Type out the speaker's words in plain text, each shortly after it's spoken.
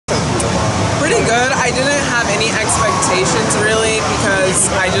good. I didn't have any expectations really because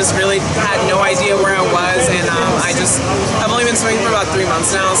I just really had no idea where I was, and I've only been swimming for about 3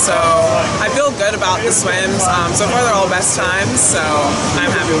 months now, so I feel good about the swims. So far they're all best times, so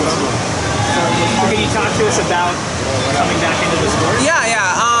I'm happy with them. Can you talk to us about coming back into the sport? Yeah.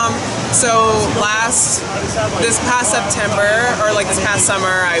 So this past September, or like this past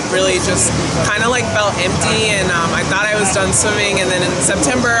summer, I really just kind of like felt empty, and I thought I was done swimming, and then in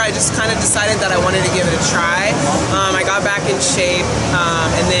September I just kind of decided that I wanted to give it a try. I got back in shape,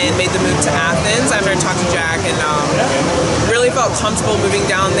 and then made the move to Athens after I talked to Jack, and really felt comfortable moving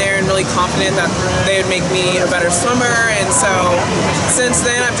down there and really confident that they would make me a better swimmer. And so since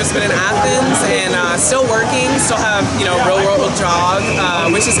then I've just been in Athens and still working, still have real world job,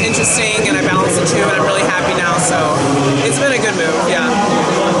 which is interesting, and I balance the two, and I'm really happy now, so it's been a good move. Yeah.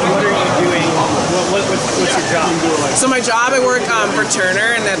 What are you doing? What's your job? So my job, I work for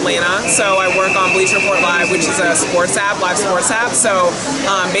Turner in Atlanta. So I work on Bleacher Report Live, which is a sports app, live sports app. So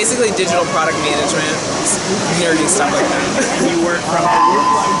basically digital product management, nerdy stuff like that. You work from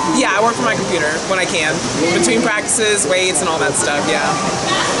home? Yeah, I work from my computer when I can, between practices, weights, and all that stuff. Yeah.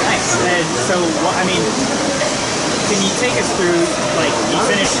 Nice. And so, I mean, can you take us through, like, you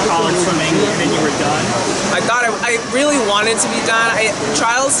finished college swimming and then you were done? I really wanted to be done.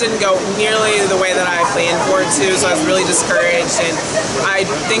 Trials didn't go nearly the way that I planned for it to, so I was really discouraged, and I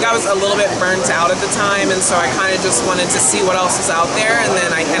think I was a little bit burnt out at the time, and so I kind of just wanted to see what else was out there, and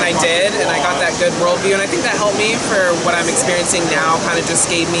then I did, and I got that good worldview, and I think that helped me for what I'm experiencing now. Kind of just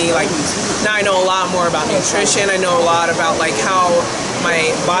gave me, like, now I know a lot more about nutrition. I know a lot about like how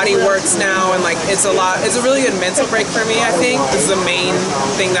my body works now, and like it's a really good mental break for me. I think this is the main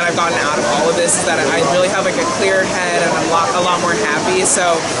thing that I've gotten out of all of this, is that I really have like a clear head, and I'm a lot more happy.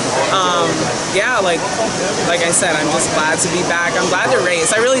 So yeah, like I said, I'm just glad to be back. I'm glad to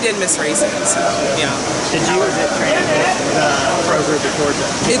race. I really did miss racing, so yeah. Did you train with the pro group at Georgia?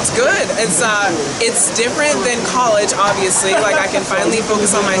 It's good. It's different than college, obviously. Like I can finally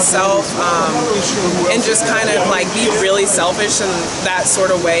focus on myself, and just kind of like be really selfish in that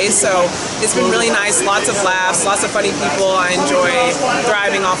sort of way. So it's been really nice. Lots of laughs, lots of funny people. I enjoy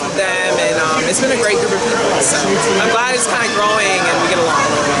thriving off of them, and it's been a great group of people. So I'm glad it's kind of growing and we get along.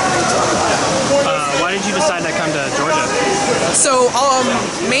 Why did you decide to come to Georgia? So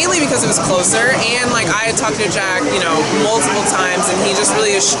mainly because it was closer, and like I had talked to Jack, multiple times, and he just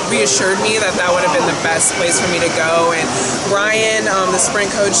really reassured me that that would have been the best place for me to go. And Brian, the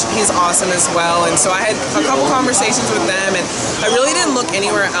sprint coach, he's awesome as well. And so I had a couple conversations with them, and I really didn't look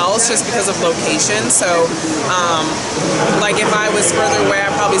anywhere else just because of location. So like if I was further away,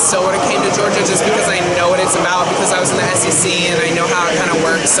 I probably still would have came to Georgia, just because I know what it's about, because I was in the SEC and I know how it kind of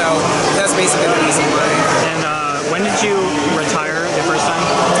works. So that's basically the reason why. And when did you retire the first time?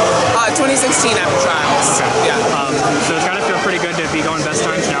 2016 after trials. Okay. Yeah. So it's got to feel pretty good to be going best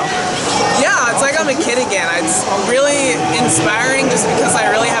times now. Yeah, it's like I'm a kid again. It's really inspiring just because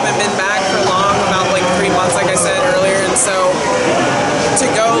I really haven't been back for long, about like 3 months, like I said earlier, and so to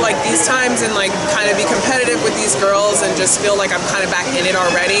go like these times and like kind of be competitive with these girls and just feel like I'm kind of back in it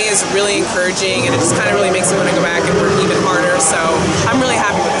already is really encouraging, and it just kind of really makes me want to go back and work even harder. So I'm really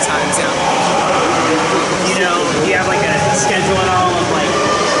happy with the times. Yeah. Do you have like a schedule at all of like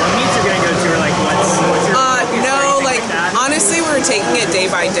what meets you're gonna go to, or like what's your no, like honestly, we were taking it day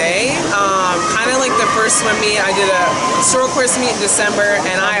by day. Kind of like the first swim meet, I did a short course meet in December,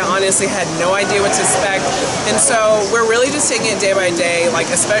 and I honestly had no idea what to expect. And so we're really just taking it day by day, like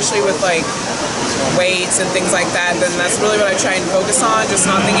especially with like weights and things like that. Then that's really what I try and focus on, just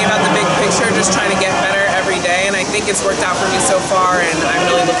not thinking about the big picture, just trying to get better every day. And I think it's worked out for me so far, and I'm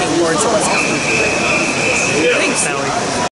really looking forward to what's coming. Thanks, Natalie.